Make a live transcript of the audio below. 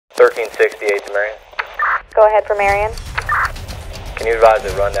1368 to Marion. Go ahead for Marion. Can you advise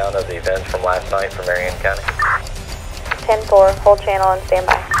a rundown of the events from last night for Marion County? 10-4, hold channel and stand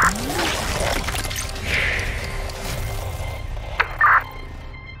by.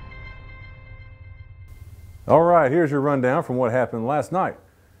 All right, here's your rundown from what happened last night.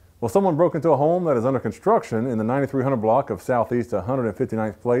 Well, someone broke into a home that is under construction in the 9300 block of Southeast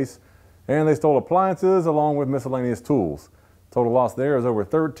 159th Place, and they stole appliances along with miscellaneous tools. Total loss there is over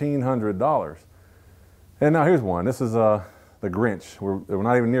 $1,300. And now here's one. This is the Grinch. We're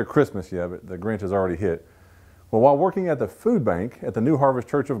not even near Christmas yet, but the Grinch has already hit. Well, while working at the food bank at the New Harvest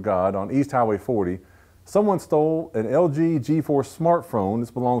Church of God on East Highway 40, someone stole an LG G4 smartphone.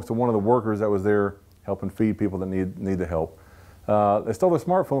 This belongs to one of the workers that was there helping feed people that need the help. They stole the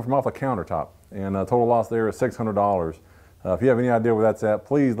smartphone from off the countertop, and total loss there is $600. If you have any idea where that's at,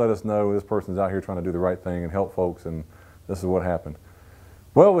 please let us know. This person's out here trying to do the right thing and help folks, and this is what happened.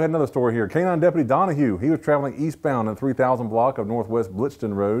 Well, we had another story here. K-9 Deputy Donahue, he was traveling eastbound in the 3000 block of Northwest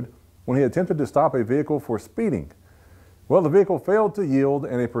Blitchton Road when he attempted to stop a vehicle for speeding. Well, the vehicle failed to yield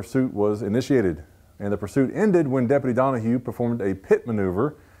and a pursuit was initiated. And the pursuit ended when Deputy Donahue performed a pit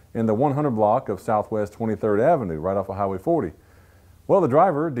maneuver in the 100 block of Southwest 23rd Avenue, right off of Highway 40. Well, the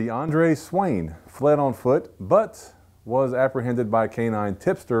driver, DeAndre Swain, fled on foot, but was apprehended by a K-9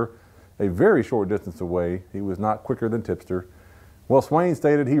 tipster a very short distance away. He was not quicker than tipster. Well, Swain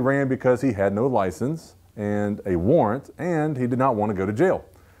stated he ran because he had no license and a warrant, and he did not want to go to jail.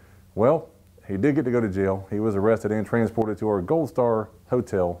 Well, he did get to go to jail. He was arrested and transported to our Gold Star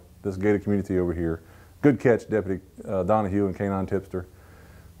Hotel, this gated community over here. Good catch, Deputy Donahue and K-9 tipster.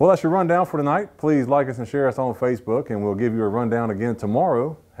 Well, that's your rundown for tonight. Please like us and share us on Facebook, and we'll give you a rundown again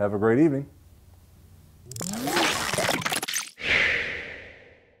tomorrow. Have a great evening.